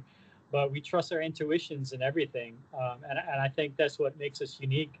to do. But we trust our intuitions and everything, and I think that's what makes us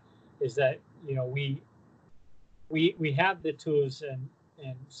unique, is that we have the tools and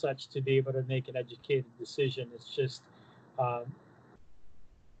such to be able to make an educated decision. It's just um,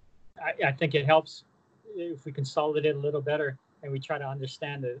 I think it helps if we consolidate a little better and we try to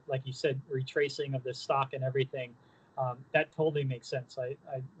understand it, like you said, retracing of the stock and everything. That totally makes sense. I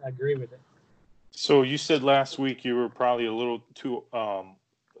agree with it. So you said last week you were probably a little too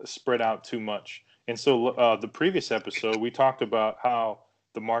spread out too much. And so the previous episode, we talked about how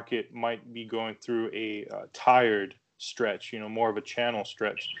the market might be going through a tired stretch, more of a channel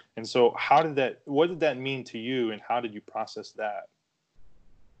stretch. And so what did that mean to you, and how did you process that?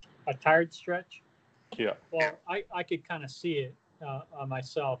 A tired stretch? Yeah. Well, I could kind of see it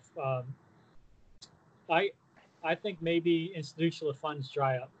myself. I I think maybe institutional funds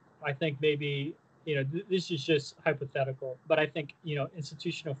dry up. I think maybe this is just hypothetical, but I think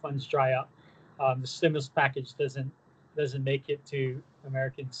institutional funds dry up. The stimulus package doesn't make it to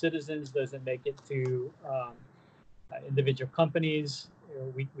American citizens, doesn't make it to individual companies.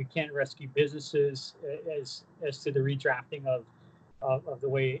 We can't rescue businesses as to the redrafting of the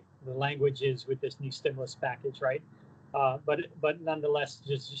way the language is with this new stimulus package, right? But nonetheless,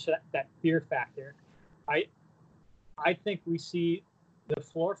 just that fear factor. I I think we see the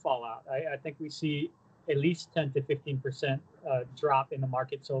floor fall out. I think we see at least 10 to 15% drop in the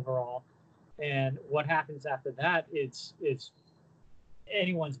markets overall. And what happens after that, it's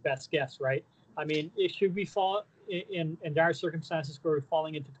anyone's best guess, right? I mean, should we fall in dire circumstances where we're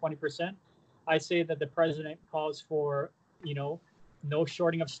falling into 20%? I say that the president calls for, no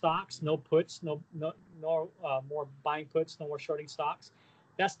shorting of stocks, no puts, no more buying puts, no more shorting stocks.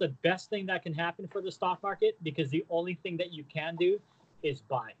 That's the best thing that can happen for the stock market, because the only thing that you can do is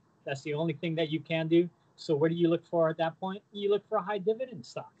buy. That's the only thing that you can do. So what do you look for at that point? You look for high dividend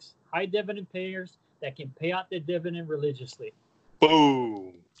stocks, high dividend payers that can pay out their dividend religiously.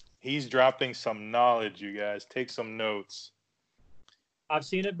 Boom. He's dropping some knowledge, you guys. Take some notes. I've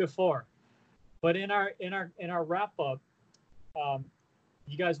seen it before. But in our wrap up,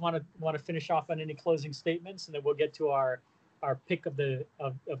 you guys want to finish off on any closing statements, and then we'll get to our pick of the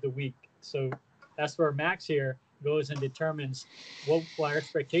week. So that's where Max here goes and determines what our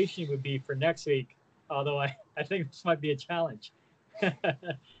expectation would be for next week. Although I think this might be a challenge.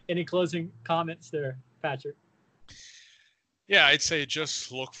 Any closing comments there, Patrick? Yeah, I'd say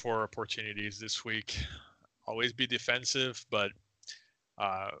just look for opportunities this week. Always be defensive, but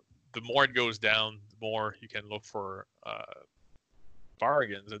the more it goes down, the more you can look for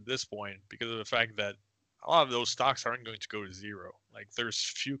bargains at this point, because of the fact that a lot of those stocks aren't going to go to zero. Like,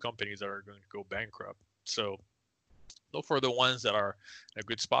 there's few companies that are going to go bankrupt. So look for the ones that are in a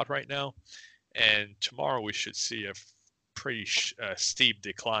good spot right now. And tomorrow we should see a pretty steep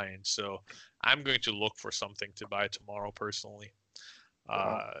decline. So I'm going to look for something to buy tomorrow personally.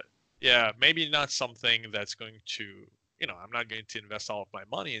 Yeah, maybe not something that's going to, I'm not going to invest all of my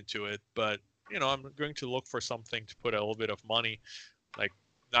money into it, but, I'm going to look for something to put a little bit of money, like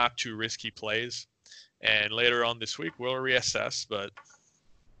not too risky plays. And later on this week, we'll reassess. But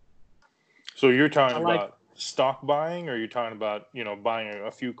so you're talking about stock buying, or you're talking about, buying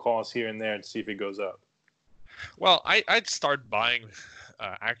a few calls here and there to see if it goes up? Well, I'd start buying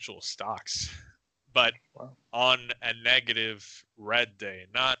actual stocks, but on a negative red day,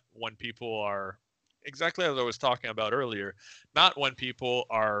 not when people are, exactly as I was talking about earlier, not when people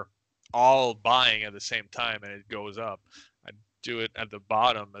are all buying at the same time and it goes up. I'd do it at the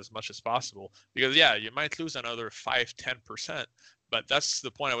bottom as much as possible, because yeah, you might lose another 5-10%, but that's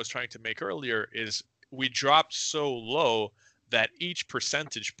the point I was trying to make earlier, is we dropped so low that each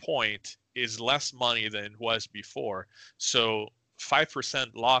percentage point is less money than it was before. So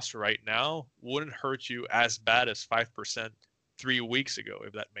 5% loss right now wouldn't hurt you as bad as 5% 3 weeks ago,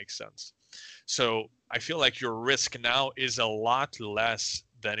 if that makes sense. So I feel like your risk now is a lot less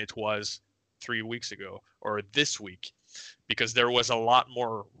than it was 3 weeks ago or this week. because there was a lot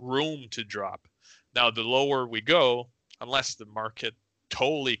more room to drop. Now, the lower we go, unless the market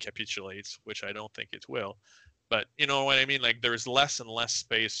totally capitulates, which I don't think it will, but you know what I mean? Like there's less and less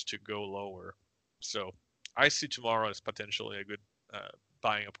space to go lower. So I see tomorrow as potentially a good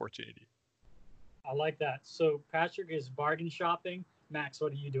buying opportunity. I like that. So Patrick is bargain shopping. Max,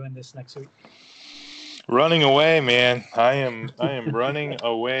 what are you doing this next week? Running away, man. I am running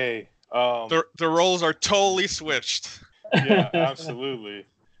away. The roles are totally switched. Yeah, absolutely.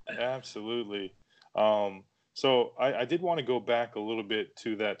 So I did want to go back a little bit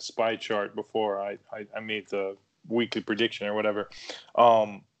to that SPY chart before I made the weekly prediction or whatever.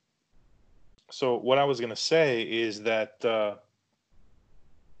 So what I was going to say is that,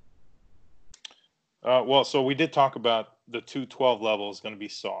 so we did talk about the 212 level is going to be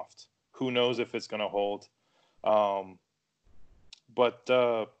soft. Who knows if it's going to hold?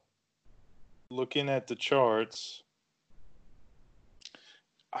 But looking at the charts,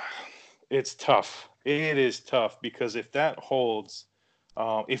 it's tough. It is tough because if that holds,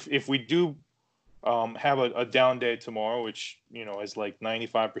 if we do have a down day tomorrow, which is like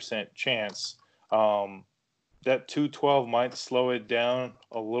 95% chance, that 212 might slow it down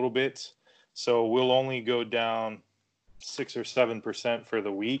a little bit. So we'll only go down 6 or 7% for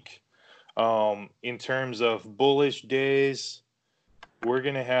the week. In terms of bullish days, we're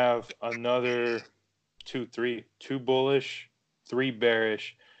gonna have another 2 bullish, 3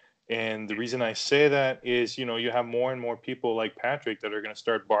 bearish. And the reason I say that is, you have more and more people like Patrick that are going to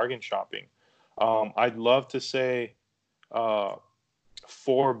start bargain shopping. I'd love to say 4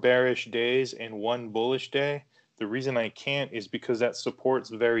 bearish days and 1 bullish day. The reason I can't is because that support's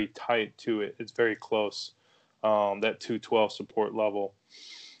very tight to it. It's very close, that 212 support level.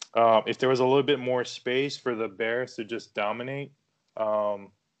 If there was a little bit more space for the bears to just dominate,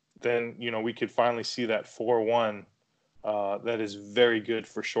 then, we could finally see that 4-1. That is very good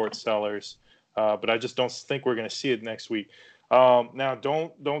for short sellers, but I just don't think we're going to see it next week. Now,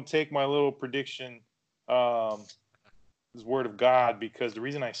 don't take my little prediction as word of God, because the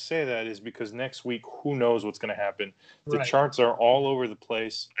reason I say that is because next week, who knows what's going to happen? The charts are all over the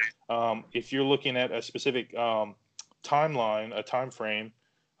place. If you're looking at a specific timeline, a time frame,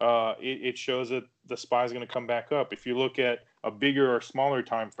 it shows that the SPY is going to come back up. If you look at a bigger or smaller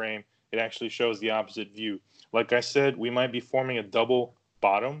time frame, it actually shows the opposite view. Like I said, we might be forming a double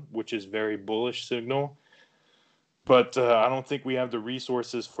bottom, which is very bullish signal. But I don't think we have the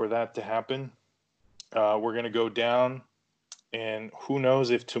resources for that to happen. We're going to go down. And who knows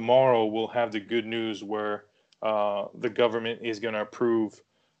if tomorrow we'll have the good news where the government is going to approve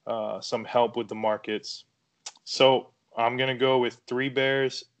some help with the markets. So I'm going to go with 3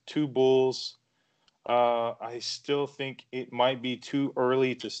 bears, 2 bulls. I still think it might be too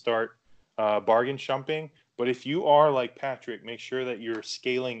early to start bargain shopping. But if you are like Patrick, make sure that you're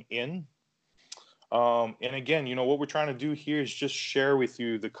scaling in. And again, what we're trying to do here is just share with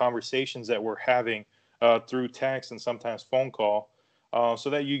you the conversations that we're having through text and sometimes phone call, so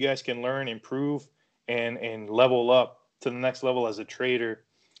that you guys can learn, improve, and level up to the next level as a trader.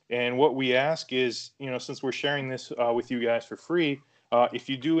 And what we ask is, since we're sharing this with you guys for free, if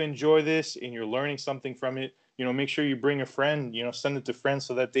you do enjoy this and you're learning something from it, make sure you bring a friend, send it to friends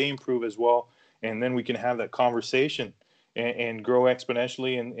so that they improve as well. And then we can have that conversation and grow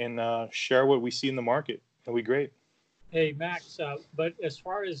exponentially and share what we see in the market. It'll be great. Hey, Max, but as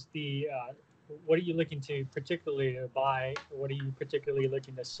far as what are you looking to particularly buy? What are you particularly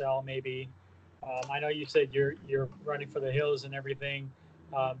looking to sell maybe? I know you said you're running for the hills and everything,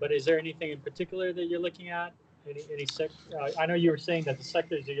 but is there anything in particular that you're looking at? Any I know you were saying that the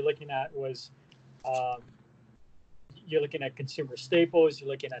sectors that you're looking at was you're looking at consumer staples, you're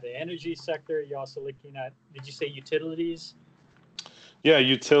looking at the energy sector, you're also looking at, did you say utilities? Yeah,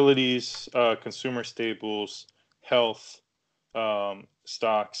 utilities, consumer staples, health,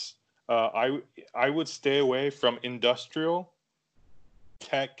 stocks. I would stay away from industrial,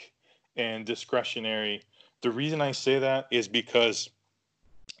 tech, and discretionary. The reason I say that is because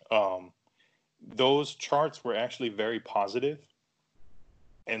those charts were actually very positive.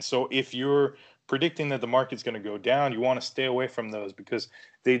 And so if you're predicting that the market's going to go down, you want to stay away from those because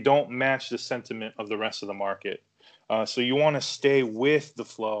they don't match the sentiment of the rest of the market. So you want to stay with the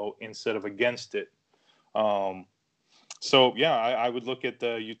flow instead of against it. So yeah, I would look at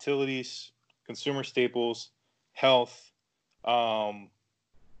the utilities, consumer staples, health. Yeah,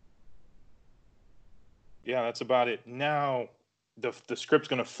 that's about it. Now, the script's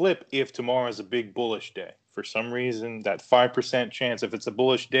going to flip if tomorrow is a big bullish day. For some reason, that 5% chance, if it's a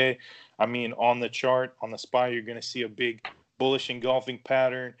bullish day, on the chart, on the SPY, you're going to see a big bullish engulfing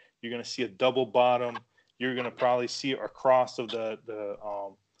pattern. You're going to see a double bottom. you're going to probably see a cross of the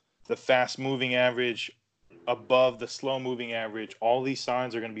fast moving average above the slow moving average. All these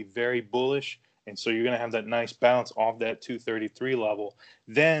signs are going to be very bullish. And so you're going to have that nice bounce off that 233 level.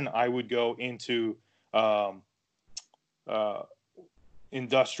 Then I would go into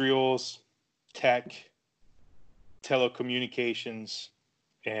industrials, tech, telecommunications,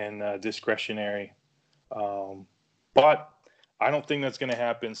 and discretionary. But I don't think that's going to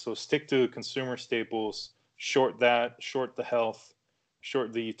happen. So stick to consumer staples, short that, short the health,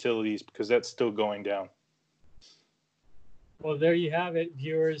 short the utilities, because that's still going down. Well, there you have it,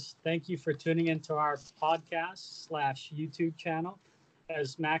 viewers. Thank you for tuning into our podcast / YouTube channel.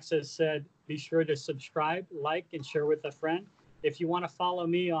 As Max has said, be sure to subscribe, like, and share with a friend. If you want to follow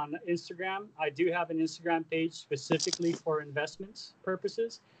me on Instagram, I do have an Instagram page specifically for investments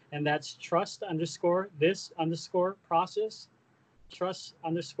purposes, and that's trust_this_process.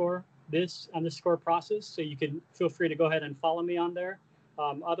 Trust_this_process. So you can feel free to go ahead and follow me on there.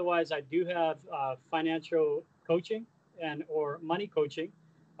 Otherwise, I do have financial coaching or money coaching.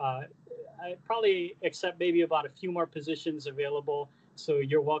 I probably accept maybe about a few more positions available. So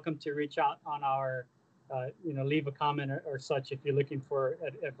you're welcome to reach out on our, leave a comment or such if you're looking for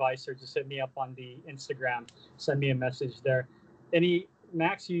advice, or just hit me up on the Instagram. Send me a message there.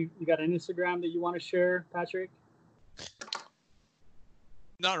 Max, you got an Instagram that you want to share, Patrick?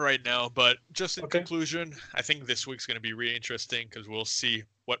 Not right now, but just in conclusion, I think this week's going to be really interesting because we'll see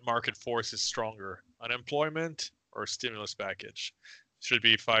what market force is stronger, unemployment or stimulus package. Should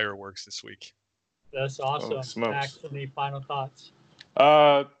be fireworks this week. That's awesome. Max, any final thoughts?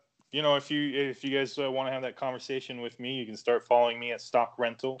 If you guys want to have that conversation with me, you can start following me at Stock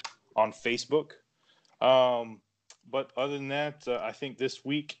Rental on Facebook. But other than that, I think this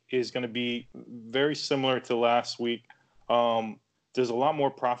week is going to be very similar to last week. There's a lot more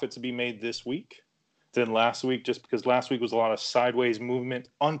profit to be made this week than last week, just because last week was a lot of sideways movement,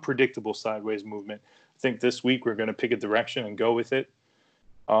 unpredictable sideways movement. I think this week we're going to pick a direction and go with it.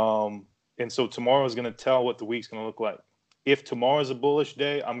 And so tomorrow is going to tell what the week's going to look like. If tomorrow is a bullish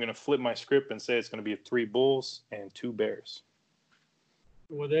day, I'm going to flip my script and say it's going to be 3 bulls and 2 bears.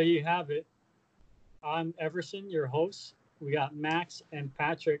 Well, there you have it. I'm Everson, your host. We got Max and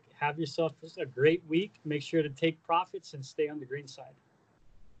Patrick. Have yourself a great week. Make sure to take profits and stay on the green side.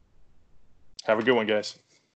 Have a good one, guys.